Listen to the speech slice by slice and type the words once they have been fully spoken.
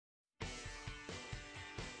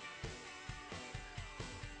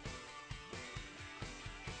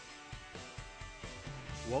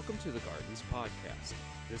Welcome to the Gardens Podcast.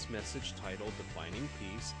 This message, titled Defining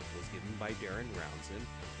Peace, was given by Darren Roundson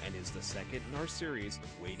and is the second in our series,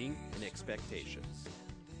 Waiting in Expectation.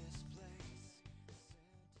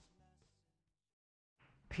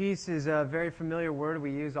 Peace is a very familiar word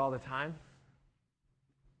we use all the time.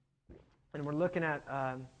 And we're looking at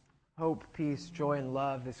hope, peace, joy, and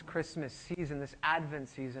love this Christmas season, this Advent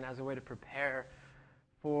season, as a way to prepare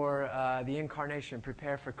for the incarnation,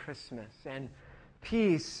 prepare for Christmas. And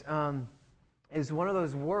peace is one of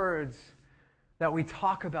those words that we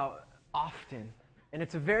talk about often. And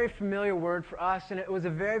it's a very familiar word for us, and it was a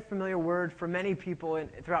very familiar word for many people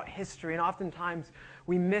throughout history. And oftentimes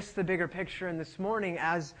we miss the bigger picture. And this morning,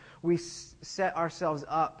 as we set ourselves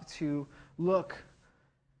up to look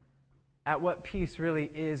at what peace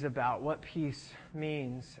really is about, what peace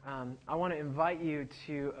means, I want to invite you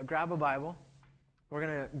to grab a Bible. We're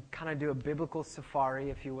going to kind of do a biblical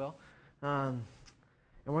safari, if you will.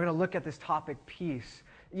 And we're going to look at this topic, peace.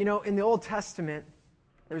 You know, in the Old Testament,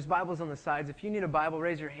 there's Bibles on the sides. If you need a Bible,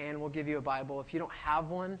 raise your hand. We'll give you a Bible. If you don't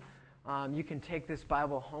have one, you can take this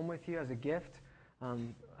Bible home with you as a gift.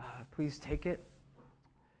 Please take it.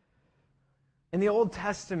 In the Old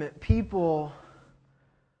Testament, people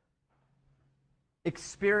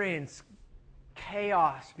experience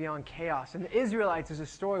chaos beyond chaos. And the Israelites is a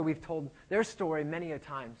story we've told their story many a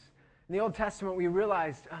times. In the Old Testament, we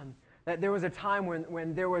realized that there was a time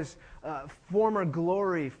when there was former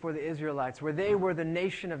glory for the Israelites, where they were the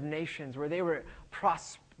nation of nations, where they were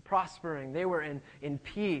prospering, they were in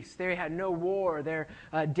peace, they had no war.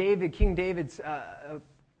 King David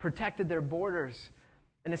protected their borders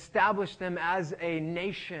and established them as a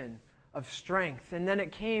nation of strength. And then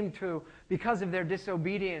it came to, because of their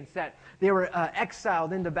disobedience, that they were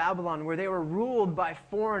exiled into Babylon, where they were ruled by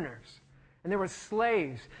foreigners, and they were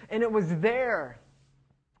slaves. And it was there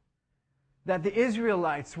that the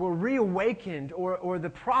Israelites were reawakened, or the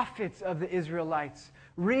prophets of the Israelites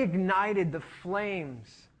reignited the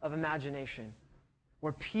flames of imagination,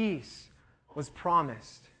 where peace was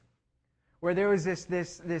promised, where there was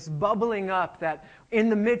this bubbling up that in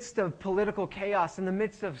the midst of political chaos, in the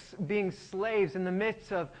midst of being slaves, in the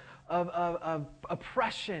midst of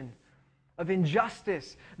oppression, of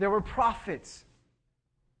injustice, there were prophets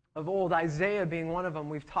of old, Isaiah being one of them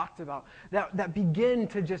we've talked about, that begin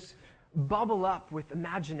to just bubble up with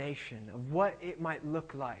imagination of what it might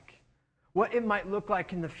look like. What it might look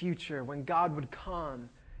like in the future when God would come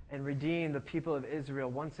and redeem the people of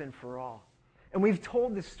Israel once and for all. And we've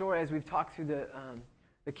told this story as we've talked through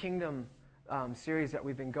the Kingdom series that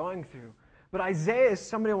we've been going through. But Isaiah is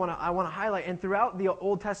somebody I want to highlight. And throughout the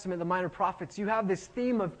Old Testament, the minor prophets, you have this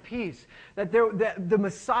theme of peace, that the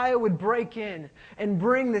Messiah would break in and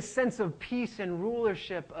bring this sense of peace and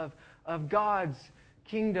rulership of God's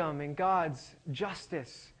kingdom and God's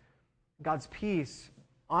justice, God's peace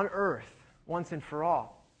on earth once and for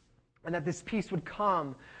all. And that this peace would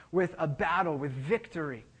come with a battle, with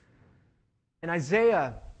victory. In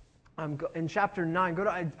Isaiah, in chapter 9, go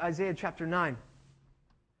to Isaiah chapter 9,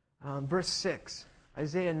 verse 6.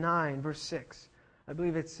 Isaiah 9, verse 6. I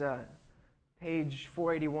believe it's page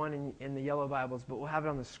 481 in the yellow Bibles, but we'll have it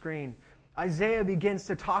on the screen. Isaiah begins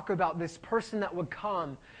to talk about this person that would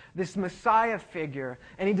come, this Messiah figure,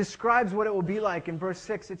 and he describes what it will be like. In verse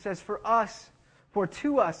 6, it says, For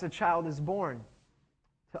to us a child is born,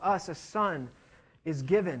 to us a son is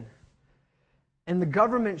given, and the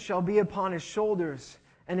government shall be upon his shoulders,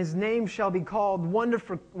 and his name shall be called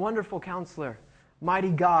Wonderful Counselor,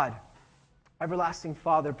 Mighty God, Everlasting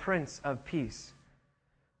Father, Prince of Peace.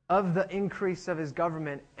 Of the increase of his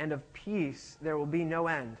government and of peace there will be no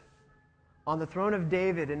end, on the throne of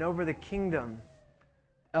David and over the kingdom,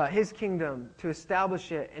 his kingdom, to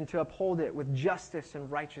establish it and to uphold it with justice and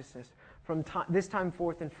righteousness from this time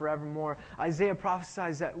forth and forevermore. Isaiah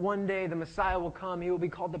prophesies that one day the Messiah will come. He will be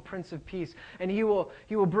called the Prince of Peace, and he will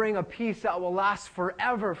bring a peace that will last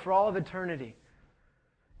forever, for all of eternity.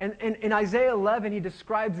 And in Isaiah 11, he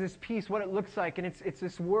describes this peace, what it looks like, and it's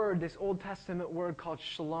this word, this Old Testament word called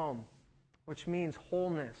shalom, which means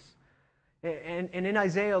wholeness. And in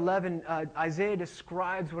Isaiah 11, Isaiah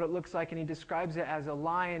describes what it looks like, and he describes it as a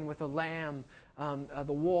lion with a lamb,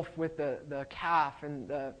 the wolf with the calf, and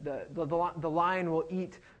the lion will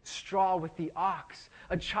eat straw with the ox.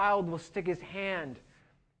 A child will stick his hand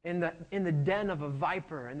in the den of a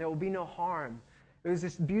viper, and there will be no harm. It was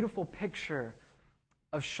this beautiful picture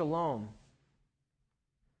of shalom.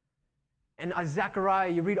 And Zechariah,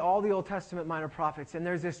 you read all the Old Testament minor prophets, and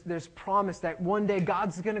there's promise that one day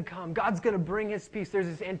God's going to come. God's going to bring his peace. There's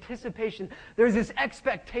this anticipation. There's this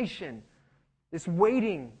expectation, this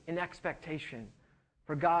waiting in expectation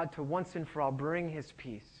for God to once and for all bring his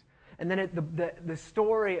peace. And then the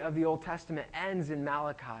story of the Old Testament ends in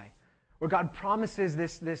Malachi, where God promises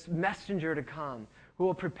this messenger to come who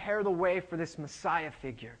will prepare the way for this Messiah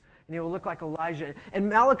figure. And he will look like Elijah. And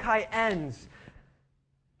Malachi ends,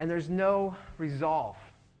 and there's no resolve.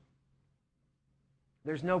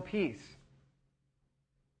 There's no peace.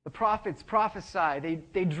 The prophets prophesy.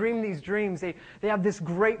 They dream these dreams. They have this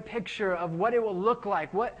great picture of what it will look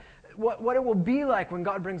like, what it will be like when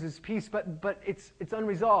God brings his peace, but it's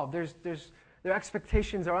unresolved. Their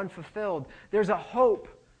expectations are unfulfilled. There's a hope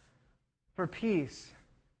for peace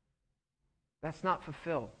that's not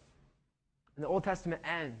fulfilled. And the Old Testament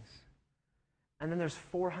ends, and then there's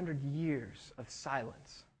 400 years of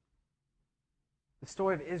silence. The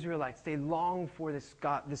story of Israelites, they long for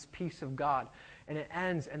this peace of God, and it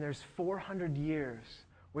ends, and there's 400 years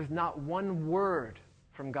with not one word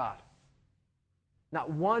from God. Not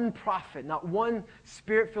one prophet, not one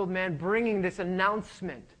spirit-filled man bringing this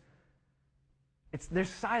announcement. There's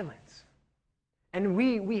silence. And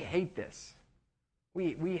we hate this.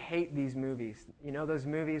 We hate these movies. You know those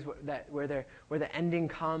movies where the ending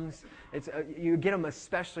comes? You get them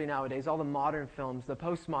especially nowadays, all the modern films, the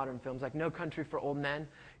postmodern films, like No Country for Old Men.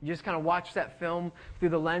 You just kind of watch that film through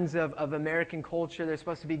the lens of American culture. There's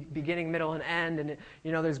supposed to be beginning, middle, and end. And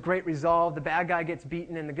there's great resolve. The bad guy gets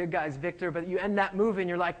beaten and the good guy's victor. But you end that movie and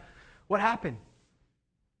you're like, what happened?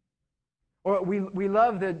 Or we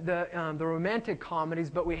love the romantic comedies,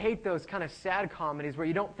 but we hate those kind of sad comedies where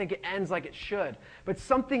you don't think it ends like it should. But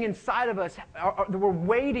something inside of us, we're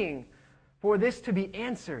waiting for this to be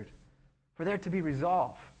answered, for there to be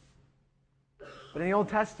resolve. But in the Old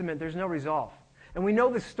Testament, there's no resolve. And we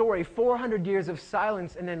know the story, 400 years of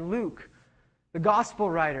silence, and then Luke, the gospel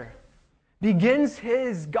writer, begins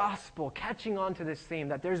his gospel catching on to this theme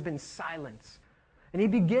that there's been silence. And he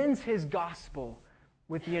begins his gospel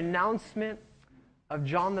with the announcement of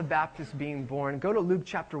John the Baptist being born. Go to Luke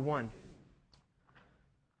chapter 1.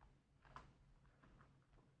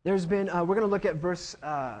 We're going to look at verse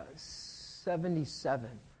 77.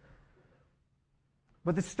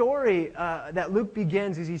 But the story that Luke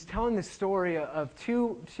begins is he's telling the story of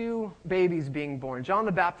two babies being born, John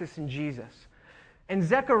the Baptist and Jesus. And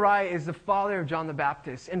Zechariah is the father of John the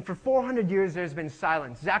Baptist. And for 400 years there's been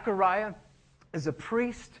silence. Zechariah is a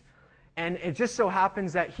priest. And it just so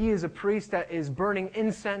happens that he is a priest that is burning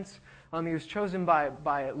incense. He was chosen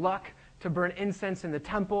by luck to burn incense in the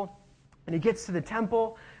temple. And he gets to the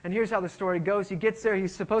temple, and here's how the story goes. He gets there,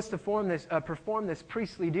 he's supposed to perform this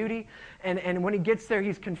priestly duty. And when he gets there,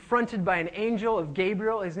 he's confronted by an angel of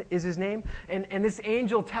Gabriel, is his name. And this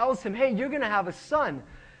angel tells him, hey, you're going to have a son.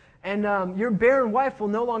 And your barren wife will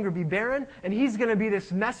no longer be barren, and he's going to be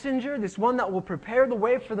this messenger, this one that will prepare the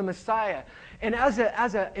way for the Messiah. And as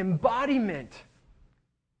an embodiment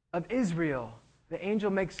of Israel, the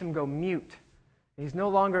angel makes him go mute. He's no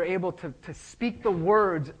longer able to speak the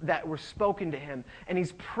words that were spoken to him, and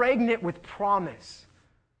he's pregnant with promise.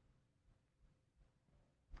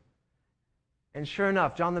 And sure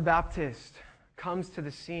enough, John the Baptist comes to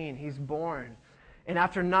the scene. He's born. And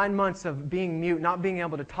after 9 months of being mute, not being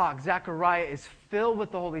able to talk, Zechariah is filled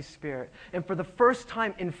with the Holy Spirit. And for the first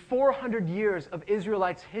time in 400 years of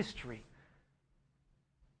Israelites' history,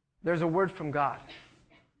 there's a word from God.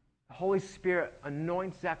 The Holy Spirit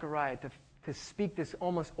anoints Zechariah to speak this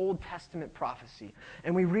almost Old Testament prophecy.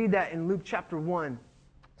 And we read that in Luke chapter 1.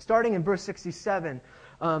 Starting in verse 67,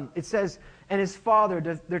 it says, and his father,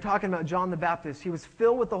 they're talking about John the Baptist, he was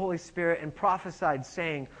filled with the Holy Spirit and prophesied,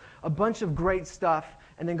 saying a bunch of great stuff.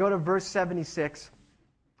 And then go to verse 76.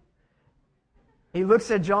 He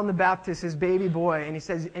looks at John the Baptist, his baby boy, and he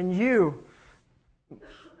says, and you,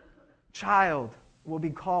 child, will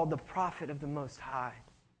be called the prophet of the Most High.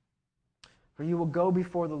 For you will go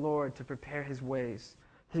before the Lord to prepare his ways,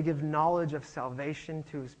 to give knowledge of salvation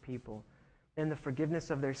to his people, and the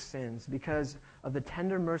forgiveness of their sins, because of the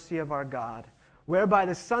tender mercy of our God, whereby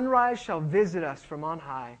the sunrise shall visit us from on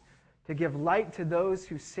high, to give light to those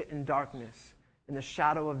who sit in darkness, in the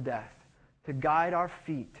shadow of death, to guide our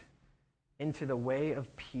feet into the way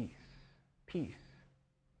of peace. Peace.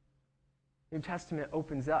 The New Testament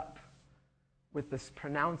opens up with this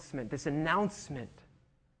pronouncement, this announcement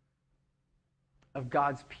of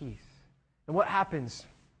God's peace. And what happens?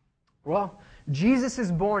 Well, Jesus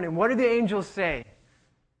is born, and what do the angels say?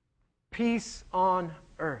 Peace on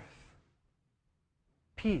earth.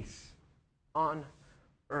 Peace on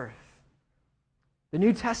earth. The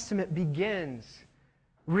New Testament begins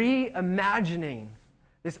reimagining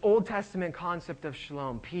this Old Testament concept of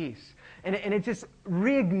shalom, peace. And it just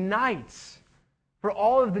reignites for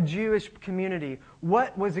all of the Jewish community,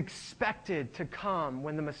 what was expected to come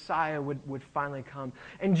when the Messiah would finally come.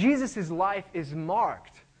 And Jesus' life is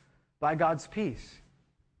marked by God's peace.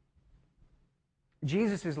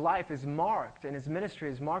 Jesus' life is marked, and his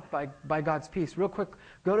ministry is marked by God's peace. Real quick,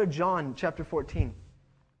 go to John chapter 14.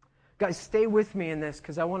 Guys, stay with me in this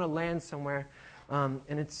because I want to land somewhere, and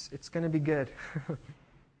it's going to be good. I'm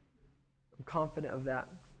confident of that.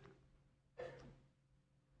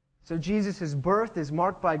 So Jesus' birth is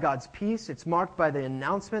marked by God's peace. It's marked by the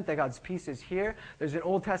announcement that God's peace is here. There's an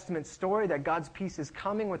Old Testament story that God's peace is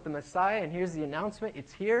coming with the Messiah, and here's the announcement.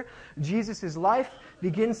 It's here. Jesus' life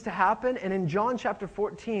begins to happen, and in John chapter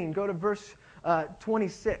 14, go to verse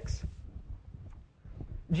 26.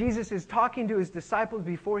 Jesus is talking to his disciples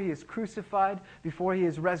before he is crucified, before he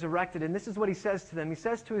is resurrected, and this is what he says to them. He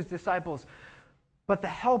says to his disciples, "But the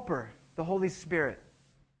Helper, the Holy Spirit,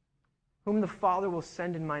 whom the Father will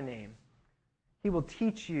send in my name, he will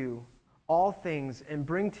teach you all things and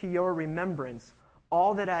bring to your remembrance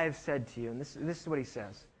all that I have said to you." And this is what he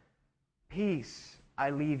says. "Peace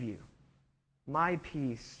I leave you. My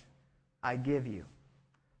peace I give you.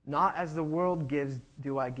 Not as the world gives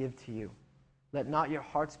do I give to you. Let not your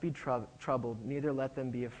hearts be troubled, neither let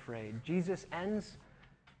them be afraid." Jesus ends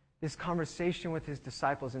this conversation with his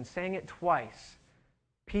disciples and saying it twice.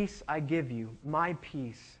 "Peace I give you. My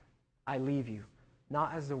peace I leave you,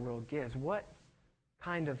 not as the world gives." What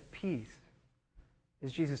kind of peace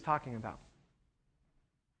is Jesus talking about?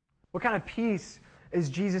 What kind of peace is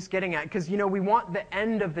Jesus getting at? Because, we want the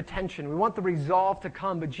end of the tension. We want the resolve to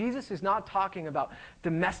come. But Jesus is not talking about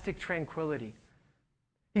domestic tranquility.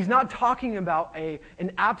 He's not talking about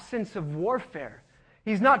an absence of warfare.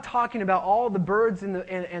 He's not talking about all the birds and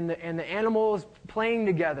the animals playing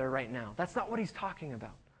together right now. That's not what he's talking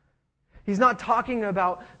about. He's not talking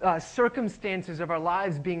about circumstances of our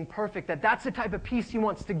lives being perfect, that's the type of peace he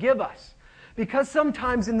wants to give us. Because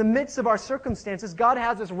sometimes in the midst of our circumstances, God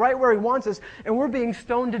has us right where he wants us, and we're being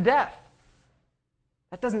stoned to death.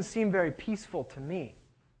 That doesn't seem very peaceful to me.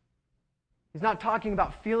 He's not talking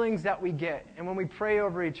about feelings that we get, and when we pray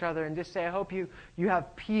over each other and just say, "I hope you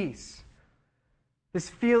have peace." This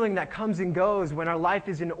feeling that comes and goes when our life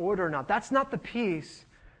is in order or not. That's not the peace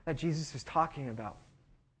that Jesus is talking about.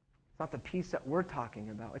 It's not the peace that we're talking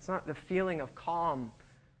about. It's not the feeling of calmness.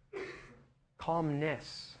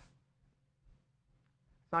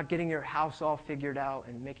 It's not getting your house all figured out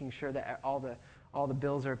and making sure that all the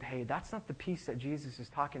bills are paid. That's not the peace that Jesus is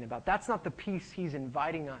talking about. That's not the peace he's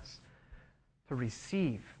inviting us to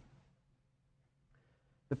receive.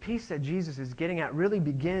 The peace that Jesus is getting at really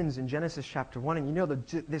begins in Genesis chapter 1. And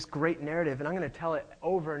this great narrative, and I'm going to tell it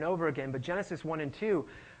over and over again, but Genesis 1 and 2,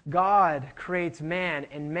 God creates man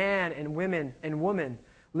and woman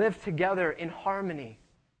live together in harmony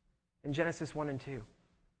in Genesis 1 and 2.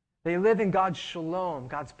 They live in God's shalom,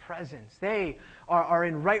 God's presence. They are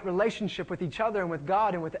in right relationship with each other and with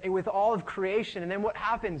God and with all of creation. And then what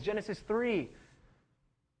happens? Genesis 3.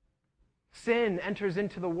 Sin enters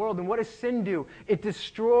into the world. And what does sin do? It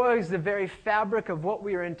destroys the very fabric of what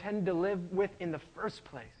we are intended to live with in the first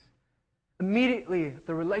place. Immediately,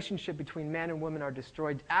 the relationship between man and woman are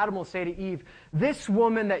destroyed. Adam will say to Eve, "This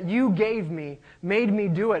woman that you gave me made me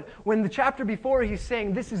do it." When the chapter before, he's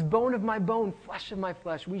saying, "This is bone of my bone, flesh of my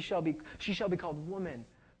flesh. She shall be called woman,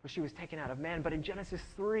 for she was taken out of man." But in Genesis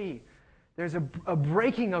 3, there's a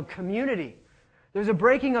breaking of community. There's a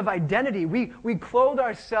breaking of identity. We clothe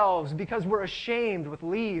ourselves because we're ashamed with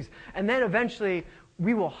leaves, and then eventually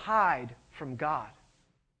we will hide from God.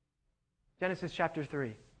 Genesis chapter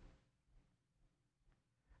 3.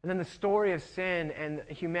 And then the story of sin and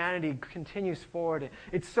humanity continues forward.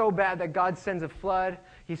 It's so bad that God sends a flood.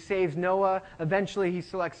 He saves Noah. Eventually he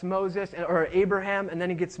selects Moses or Abraham, and then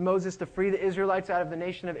he gets Moses to free the Israelites out of the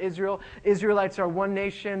nation of Israel. Israelites are one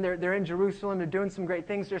nation. They're in Jerusalem. They're doing some great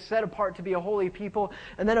things. They're set apart to be a holy people.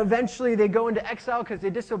 And then eventually they go into exile because they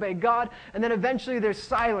disobey God. And then eventually there's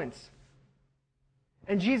silence.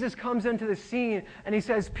 And Jesus comes into the scene and he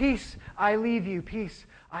says, "Peace I leave you, peace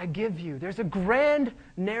I give you." There's a grand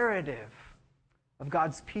narrative of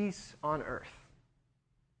God's peace on earth.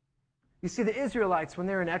 You see, the Israelites, when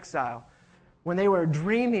they were in exile, when they were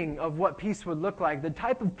dreaming of what peace would look like, the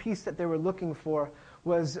type of peace that they were looking for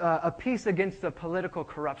was a peace against the political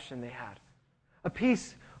corruption they had, a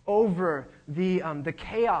peace over the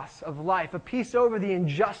chaos of life, a peace over the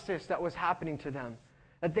injustice that was happening to them,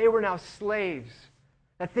 that they were now slaves,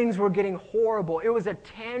 that things were getting horrible. It was a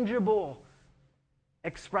tangible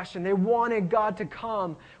expression. They wanted God to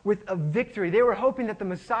come with a victory. They were hoping that the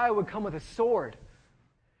Messiah would come with a sword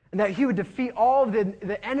and that he would defeat all of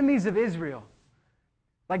the enemies of Israel,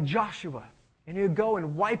 like Joshua, And he would go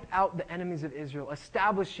and wipe out the enemies of Israel,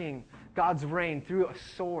 establishing God's reign through a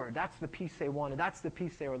sword. That's the peace they wanted. That's the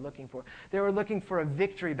peace they were looking for. They were looking for a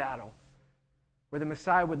victory battle where the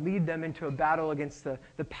Messiah would lead them into a battle against the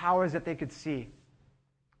powers that they could see,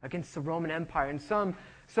 against the Roman Empire. And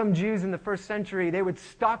some Jews in the first century, they would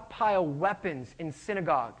stockpile weapons in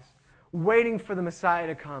synagogues, waiting for the Messiah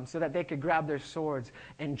to come so that they could grab their swords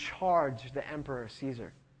and charge the Emperor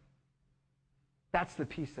Caesar. That's the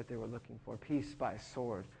peace that they were looking for, peace by a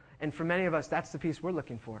sword. And for many of us, that's the peace we're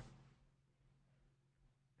looking for.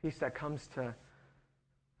 Peace that comes to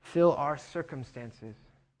fill our circumstances,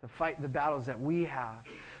 to fight the battles that we have.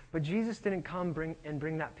 But Jesus didn't come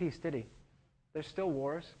bring that peace, did he? There's still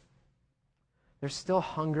wars. There's still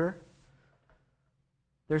hunger.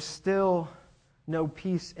 There's still no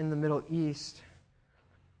peace in the Middle East.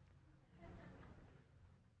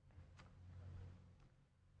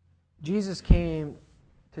 Jesus came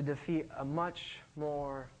to defeat a much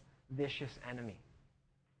more vicious enemy.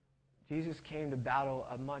 Jesus came to battle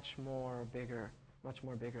a much more bigger,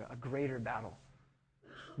 a greater battle.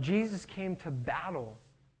 Jesus came to battle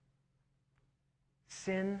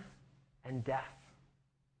sin and death.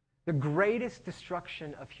 The greatest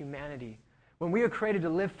destruction of humanity. When we were created to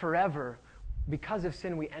live forever, because of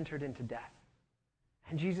sin, we entered into death.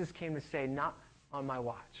 And Jesus came to say, not on my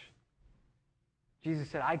watch.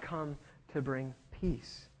 Jesus said, I come to bring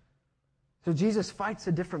peace. So Jesus fights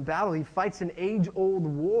a different battle. He fights an age-old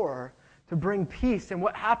war to bring peace. And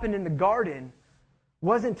what happened in the garden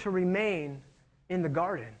wasn't to remain in the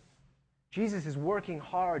garden. Jesus is working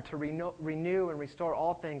hard to renew and restore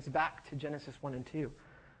all things back to Genesis 1 and 2.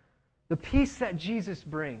 The peace that Jesus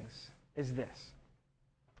brings is this.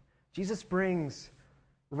 Jesus brings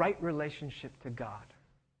right relationship to God,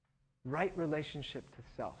 right relationship to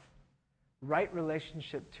self, right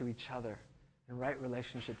relationship to each other, and right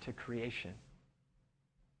relationship to creation.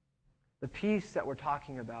 The peace that we're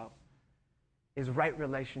talking about is right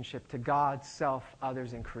relationship to God, self,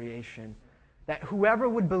 others, and creation. That whoever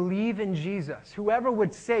would believe in Jesus, whoever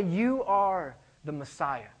would say you are the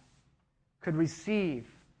Messiah, could receive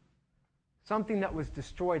something that was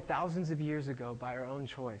destroyed thousands of years ago by our own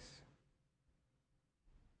choice.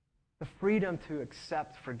 The freedom to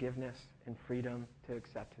accept forgiveness and freedom to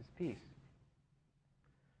accept his peace.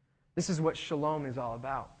 This is what shalom is all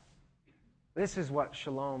about. This is what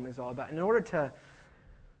shalom is all about. In order to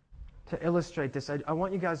illustrate this, I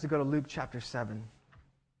want you guys to go to Luke chapter 7.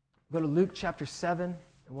 Go to Luke chapter 7,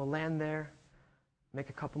 and we'll land there, make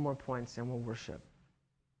a couple more points, and we'll worship.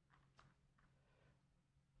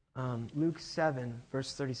 Luke 7,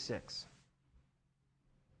 verse 36.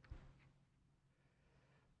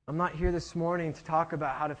 I'm not here this morning to talk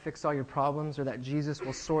about how to fix all your problems or that Jesus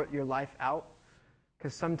will sort your life out,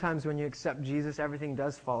 because sometimes when you accept Jesus, everything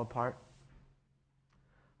does fall apart.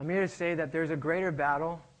 I'm here to say that there's a greater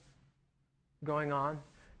battle going on.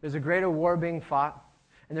 There's a greater war being fought.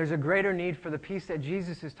 And there's a greater need for the peace that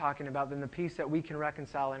Jesus is talking about than the peace that we can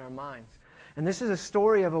reconcile in our minds. And this is a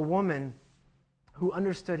story of a woman who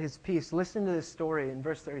understood his peace. Listen to this story in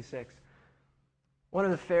verse 36. One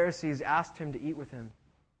of the Pharisees asked him to eat with him.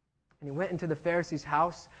 And he went into the Pharisee's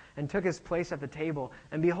house and took his place at the table.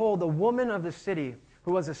 And behold, a woman of the city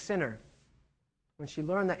who was a sinner, when she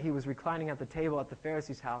learned that he was reclining at the table at the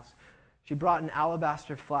Pharisee's house, she brought an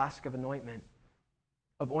alabaster flask of ointment.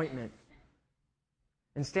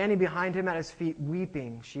 And standing behind him at his feet,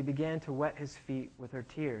 weeping, she began to wet his feet with her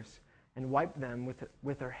tears and wiped them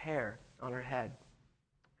with her hair on her head.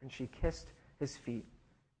 And she kissed his feet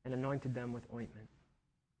and anointed them with ointment.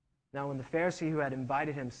 Now when the Pharisee who had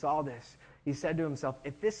invited him saw this, he said to himself,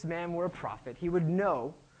 if this man were a prophet, he would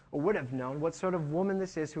know, or would have known, what sort of woman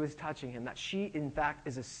this is who is touching him, that she, in fact,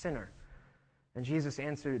 is a sinner. And Jesus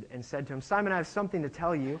answered and said to him, Simon, I have something to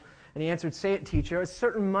tell you. And he answered, say it, teacher. A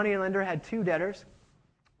certain moneylender had 2 debtors.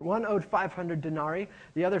 One owed 500 denarii,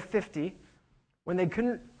 the other 50. When they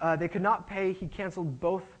could not pay, he canceled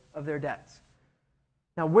both of their debts.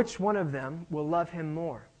 Now, which one of them will love him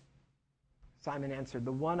more? Simon answered,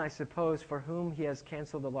 the one, I suppose, for whom he has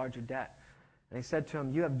canceled the larger debt. And he said to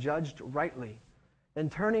him, you have judged rightly. Then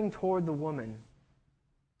turning toward the woman,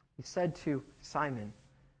 he said to Simon,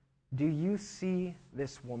 do you see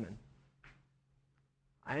this woman?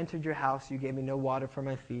 I entered your house, you gave me no water for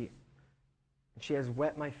my feet. And she has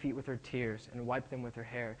wet my feet with her tears and wiped them with her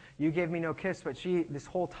hair. You gave me no kiss, but she, this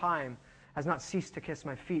whole time, has not ceased to kiss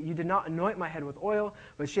my feet. You did not anoint my head with oil,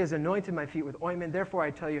 but she has anointed my feet with ointment. Therefore I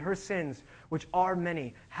tell you, her sins, which are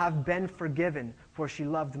many, have been forgiven, for she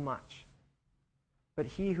loved much. But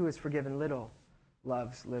he who is forgiven little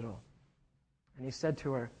loves little. And he said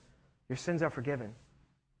to her, your sins are forgiven.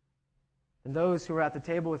 And those who were at the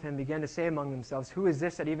table with him began to say among themselves, "Who is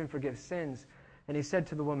this that even forgives sins?" And he said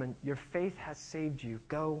to the woman, "Your faith has saved you.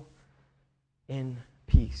 Go in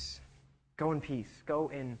peace." Go in peace. Go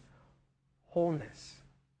in wholeness.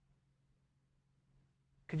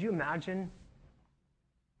 Could you imagine?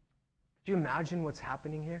 Could you imagine what's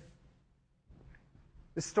happening here?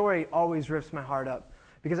 This story always rips my heart up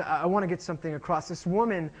because I want to get something across. This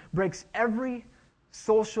woman breaks every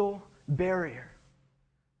social barrier.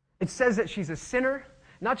 It says that she's a sinner.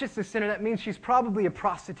 Not just a sinner, that means she's probably a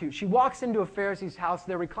prostitute. She walks into a Pharisee's house.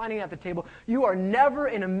 They're reclining at the table. You are never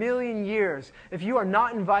in a million years, if you are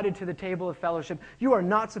not invited to the table of fellowship, you are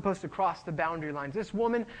not supposed to cross the boundary lines. This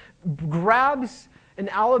woman grabs an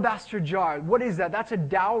alabaster jar. What is that? That's a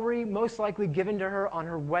dowry most likely given to her on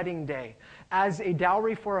her wedding day as a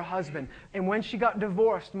dowry for her husband. And when she got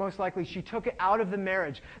divorced, most likely she took it out of the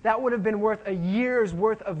marriage. That would have been worth a year's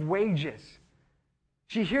worth of wages.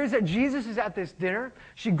 She hears that Jesus is at this dinner.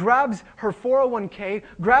 She grabs her 401k,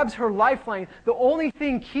 grabs her lifeline, the only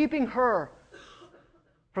thing keeping her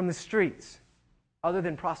from the streets other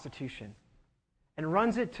than prostitution, and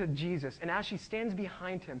runs it to Jesus. And as she stands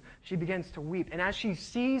behind him, she begins to weep. And as she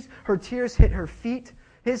sees her tears hit her feet,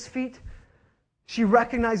 his feet, she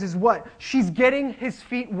recognizes what? She's getting his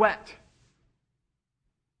feet wet.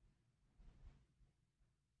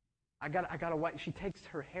 I got to wipe. She takes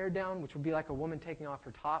her hair down, which would be like a woman taking off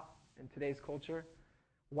her top in today's culture,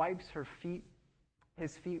 wipes her feet,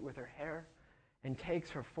 his feet with her hair, and takes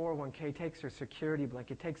her 401k, takes her security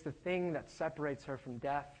blanket, takes the thing that separates her from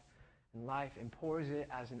death and life and pours it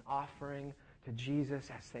as an offering to Jesus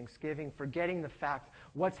as thanksgiving, forgetting the fact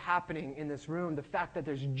what's happening in this room, the fact that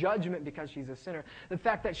there's judgment because she's a sinner, the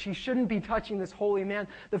fact that she shouldn't be touching this holy man,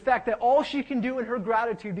 the fact that all she can do in her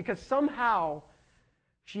gratitude because somehow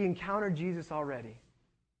she encountered Jesus already.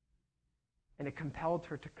 And it compelled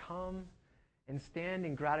her to come and stand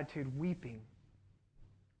in gratitude weeping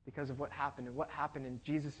because of what happened. And what happened in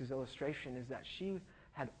Jesus' illustration is that she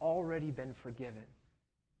had already been forgiven.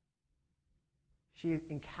 She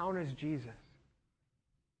encounters Jesus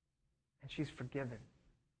and she's forgiven.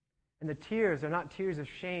 And the tears are not tears of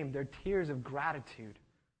shame, they're tears of gratitude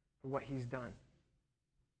for what he's done.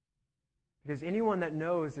 Because anyone that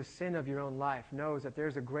knows the sin of your own life knows that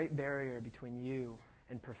there's a great barrier between you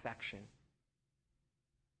and perfection.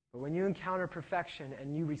 But when you encounter perfection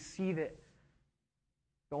and you receive it,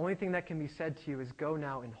 the only thing that can be said to you is go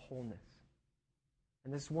now in wholeness.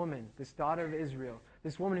 And this woman, this daughter of Israel,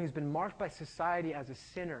 this woman who's been marked by society as a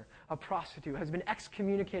sinner, a prostitute, has been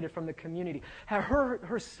excommunicated from the community,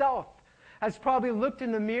 herself has probably looked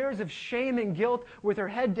in the mirrors of shame and guilt with her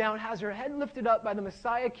head down, has her head lifted up by the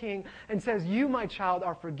Messiah King, and says, "You, my child,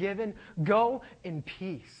 are forgiven. Go in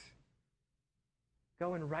peace.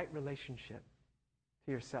 Go in right relationship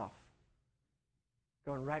to yourself.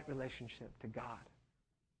 Go in right relationship to God.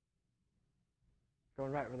 Go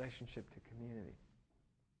in right relationship to community."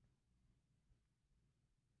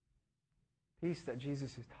 Peace that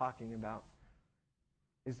Jesus is talking about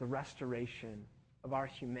is the restoration of our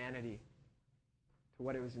humanity to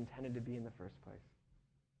what it was intended to be in the first place.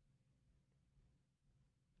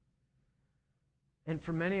 And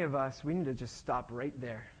for many of us, we need to just stop right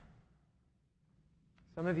there.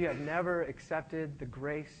 Some of you have never accepted the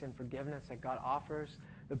grace and forgiveness that God offers,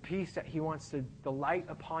 the peace that he wants to delight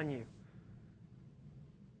upon you.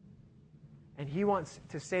 And he wants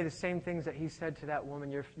to say the same things that he said to that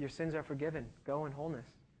woman, your sins are forgiven. Go in wholeness.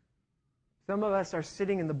 Some of us are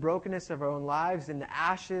sitting in the brokenness of our own lives, in the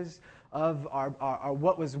ashes of our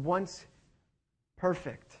what was once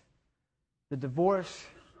perfect. The divorce,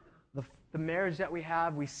 the marriage that we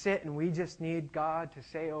have, we sit and we just need God to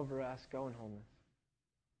say over us, go in wholeness.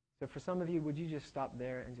 So for some of you, would you just stop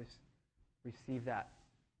there and just receive that?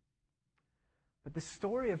 But the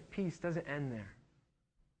story of peace doesn't end there.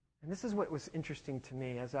 And this is what was interesting to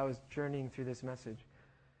me as I was journeying through this message.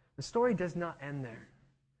 The story does not end there.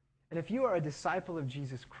 And if you are a disciple of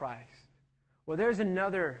Jesus Christ, well, there's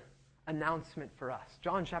another announcement for us.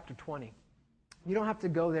 John chapter 20. You don't have to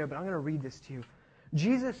go there, but I'm going to read this to you.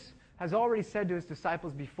 Jesus has already said to his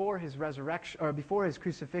disciples before his resurrection, or before his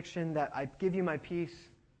crucifixion, that I give you my peace.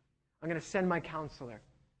 I'm going to send my counselor.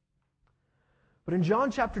 But in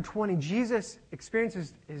John chapter 20, Jesus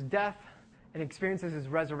experiences his death and experiences his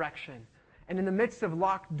resurrection. And in the midst of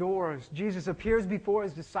locked doors, Jesus appears before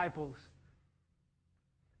his disciples.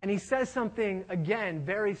 And he says something, again,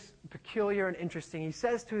 very peculiar and interesting. He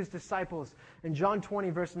says to his disciples in John 20,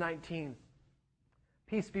 verse 19,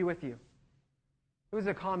 "Peace be with you." It was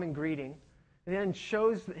a common greeting. And then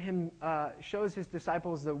shows his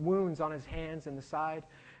disciples the wounds on his hands and the side.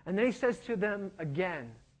 And then he says to them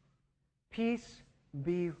again, Peace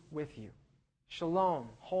be with you. Shalom,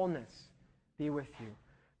 wholeness, be with you.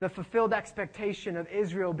 The fulfilled expectation of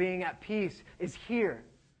Israel being at peace is here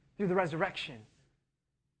through the resurrection.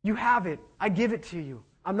 You have it. I give it to you.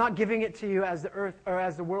 I'm not giving it to you as the earth or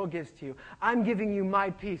as the world gives to you. I'm giving you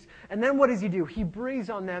my peace. And then what does he do? He breathes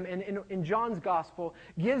on them and in John's gospel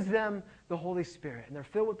gives them the Holy Spirit. And they're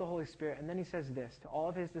filled with the Holy Spirit. And then he says this to all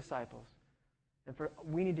of his disciples. And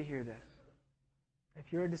we need to hear this.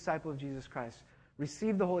 If you're a disciple of Jesus Christ,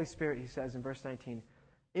 receive the Holy Spirit, he says in verse 19.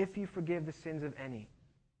 If you forgive the sins of any,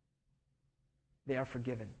 they are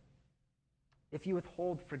forgiven. If you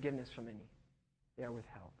withhold forgiveness from any, they are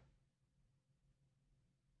withheld.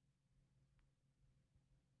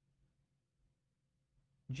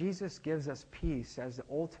 Jesus gives us peace as the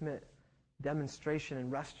ultimate demonstration and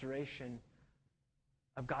restoration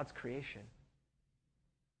of God's creation.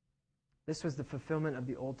 This was the fulfillment of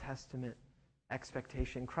the Old Testament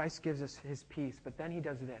expectation. Christ gives us his peace, but then he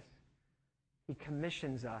does this. He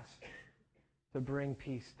commissions us to bring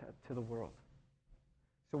peace to the world.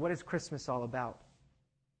 So what is Christmas all about?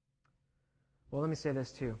 Well, let me say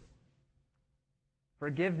this too.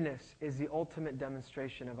 Forgiveness is the ultimate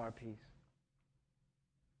demonstration of our peace.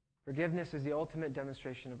 Forgiveness is the ultimate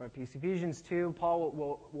demonstration of our peace. Ephesians 2, Paul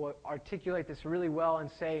will articulate this really well and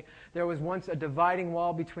say, there was once a dividing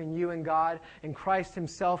wall between you and God, and Christ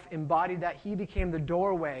himself embodied that. He became the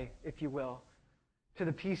doorway, if you will, to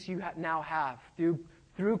the peace you now have.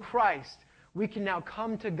 Through Christ, we can now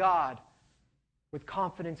come to God with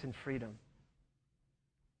confidence and freedom.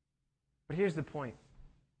 But here's the point.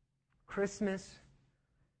 Christmas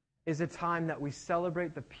is a time that we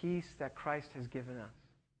celebrate the peace that Christ has given us.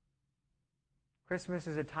 Christmas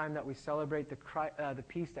is a time that we celebrate the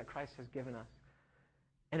peace that Christ has given us.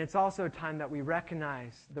 And it's also a time that we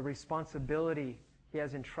recognize the responsibility he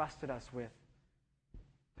has entrusted us with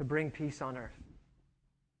to bring peace on earth.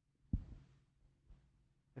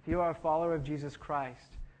 If you are a follower of Jesus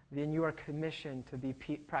Christ, then you are commissioned to be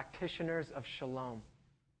practitioners of shalom.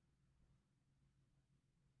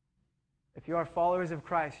 If you are followers of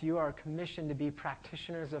Christ, you are commissioned to be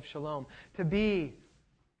practitioners of shalom, to be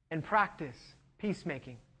and practice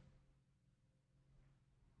peacemaking.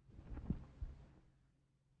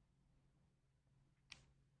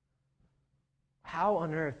 How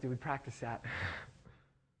on earth do we practice that?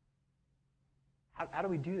 How do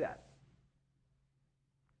we do that?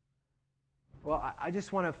 Well, I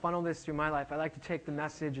just want to funnel this through my life. I like to take the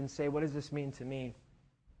message and say, what does this mean to me?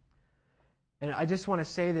 And I just want to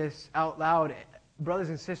say this out loud. Brothers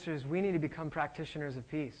and sisters, we need to become practitioners of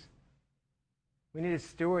peace. We need to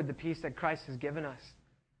steward the peace that Christ has given us,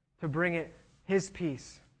 to bring it, his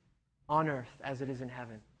peace, on earth as it is in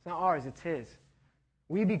heaven. It's not ours, it's his.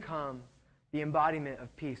 We become the embodiment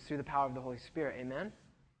of peace through the power of the Holy Spirit. Amen?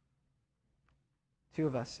 Two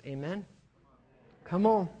of us. Amen? Come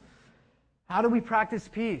on. How do we practice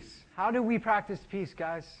peace? How do we practice peace,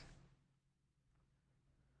 guys?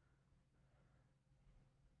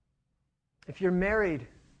 If you're married,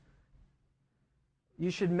 you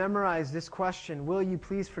should memorize this question. Will you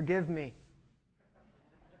please forgive me?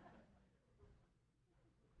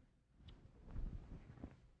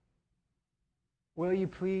 Will you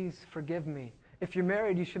please forgive me? If you're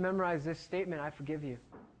married, you should memorize this statement. I forgive you.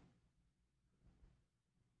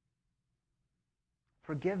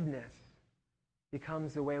 Forgiveness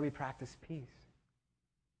becomes the way we practice peace.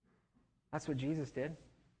 That's what Jesus did.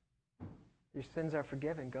 Your sins are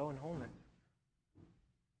forgiven. Go in wholeness.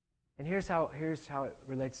 And here's how it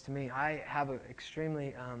relates to me. I have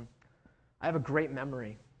a great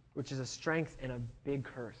memory, which is a strength and a big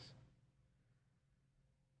curse.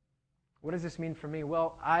 What does this mean for me?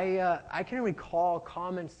 Well, I can recall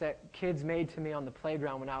comments that kids made to me on the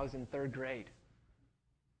playground when I was in 3rd grade.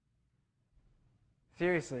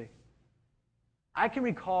 Seriously. I can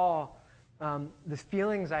recall the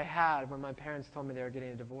feelings I had when my parents told me they were getting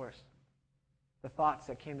a divorce. The thoughts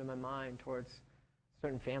that came to my mind towards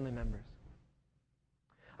certain family members.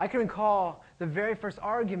 I can recall the very first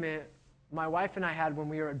argument my wife and I had when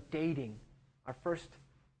we were dating. My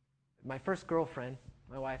first girlfriend,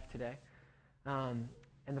 my wife today, and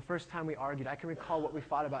the first time we argued. I can recall what we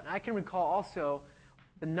fought about. And I can recall also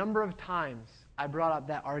the number of times I brought up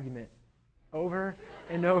that argument over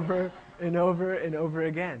and over and over and over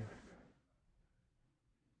again.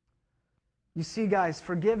 You see, guys,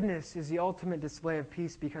 forgiveness is the ultimate display of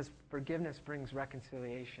peace because forgiveness brings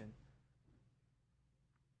reconciliation.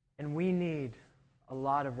 And we need a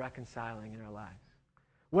lot of reconciling in our lives.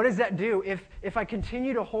 What does that do? If I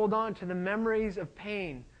continue to hold on to the memories of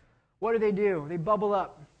pain, what do? They bubble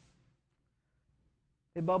up.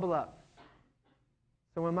 They bubble up.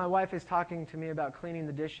 So when my wife is talking to me about cleaning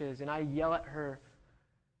the dishes and I yell at her,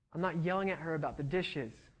 I'm not yelling at her about the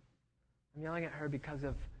dishes. I'm yelling at her because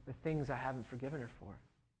of the things I haven't forgiven her for.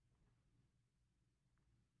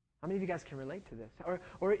 How many of you guys can relate to this?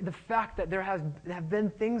 Or the fact that there have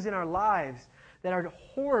been things in our lives that are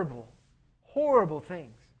horrible, horrible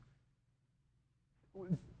things.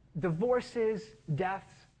 Divorces,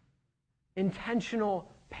 deaths,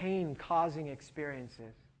 intentional pain-causing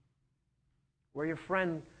experiences where your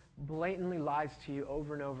friend blatantly lies to you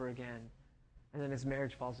over and over again, and then his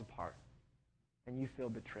marriage falls apart, and you feel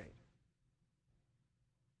betrayed.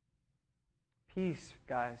 Peace,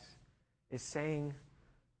 guys, is saying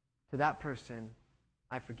to that person,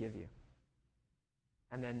 I forgive you.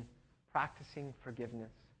 And then practicing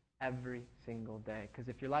forgiveness every single day. Because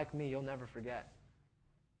if you're like me, you'll never forget.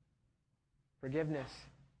 Forgiveness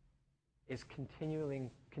is continuing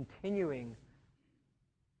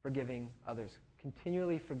forgiving others.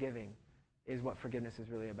 Continually forgiving is what forgiveness is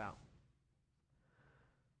really about.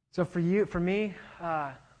 So for me,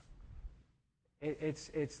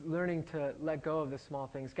 it's learning to let go of the small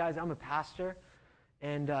things. Guys, I'm a pastor.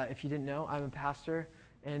 And if you didn't know, I'm a pastor,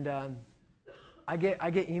 and I get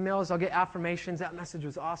emails. I'll get affirmations. That message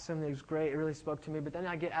was awesome. It was great. It really spoke to me. But then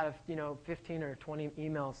I get out of 15 or 20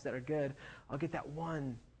 emails that are good, I'll get that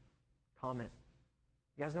one comment.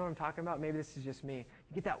 You guys know what I'm talking about? Maybe this is just me.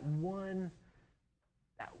 You get that one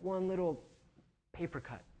little paper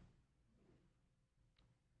cut,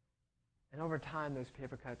 and over time, those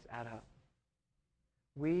paper cuts add up.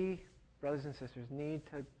 We, brothers and sisters, need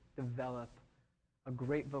to develop a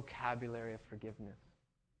great vocabulary of forgiveness.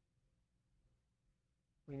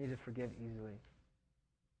 We need to forgive easily.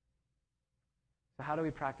 So how do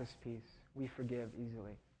we practice peace? We forgive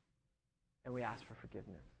easily, and we ask for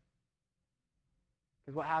forgiveness.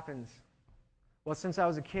 Because what happens? Well, since I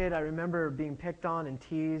was a kid, I remember being picked on and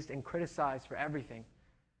teased and criticized for everything.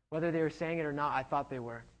 Whether they were saying it or not, I thought they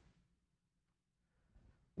were.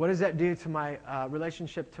 What does that do to my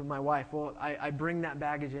relationship to my wife? Well, I bring that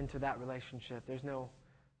baggage into that relationship.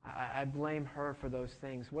 I blame her for those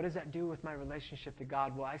things. What does that do with my relationship to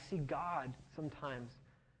God? Well, I see God sometimes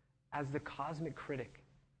as the cosmic critic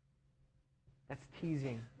that's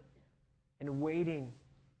teasing and waiting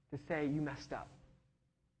to say, you messed up.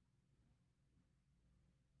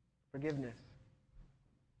 Forgiveness.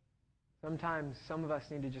 Sometimes some of us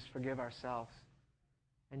need to just forgive ourselves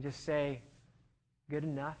and just say, good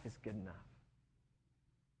enough is good enough.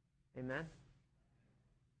 Amen?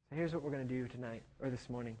 So here's what we're going to do tonight, or this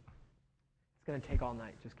morning. It's going to take all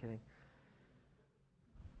night, just kidding.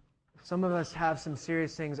 Some of us have some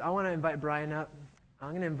serious things. I want to invite Brian up.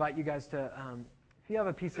 I'm going to invite you guys to, if you have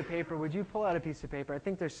a piece of paper, would you pull out a piece of paper? I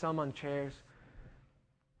think there's some on chairs.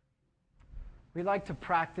 We like to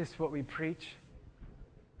practice what we preach.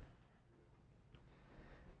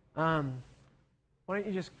 Why don't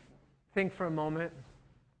you just think for a moment.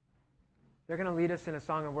 They're going to lead us in a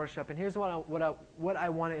song of worship. And here's what I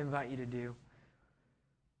want to invite you to do.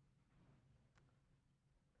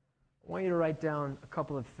 I want you to write down a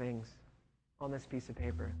couple of things on this piece of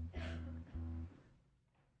paper.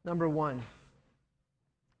 Number one,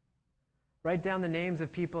 write down the names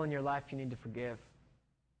of people in your life you need to forgive.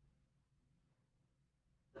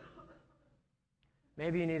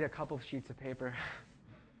 Maybe you need a couple of sheets of paper.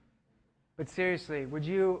 But seriously, would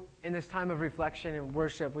you, in this time of reflection and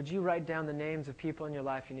worship, would you write down the names of people in your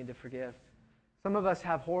life you need to forgive? Some of us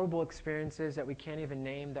have horrible experiences that we can't even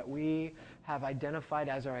name, that we have identified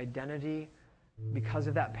as our identity because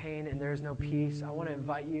of that pain, and there is no peace. I want to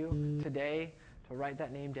invite you today to write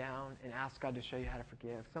that name down and ask God to show you how to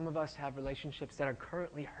forgive. Some of us have relationships that are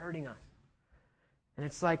currently hurting us. And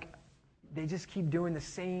it's like they just keep doing the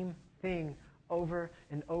same thing over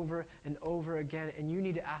and over and over again. And you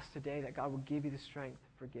need to ask today that God will give you the strength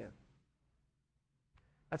to forgive.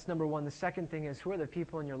 That's number one. The second thing is, who are the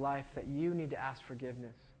people in your life that you need to ask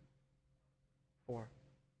forgiveness for?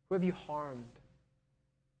 Who have you harmed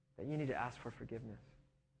that you need to ask for forgiveness?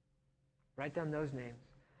 Write down those names.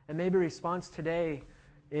 And maybe response today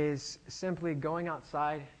is simply going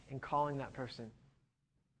outside and calling that person.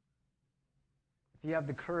 If you have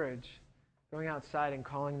the courage, going outside and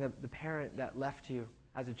calling the parent that left you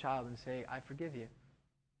as a child and say, I forgive you.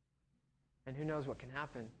 And who knows what can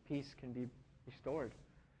happen? Peace can be restored.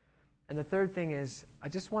 And the third thing is, I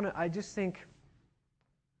just think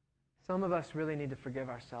some of us really need to forgive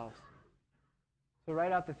ourselves. So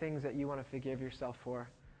write out the things that you want to forgive yourself for.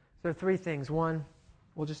 So there are three things. One,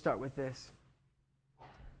 we'll just start with this.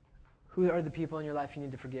 Who are the people in your life you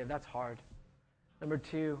need to forgive? That's hard. Number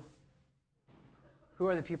two, who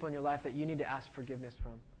are the people in your life that you need to ask forgiveness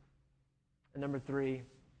from? And number 3,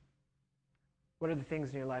 what are the things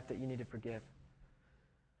in your life that you need to forgive?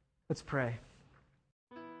 Let's pray.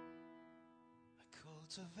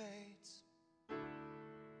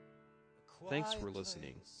 Thanks for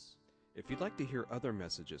listening. If you'd like to hear other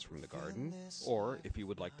messages from the Garden, or if you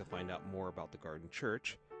would like to find out more about the Garden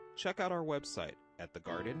Church, check out our website at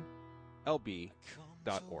thegardenlb.org.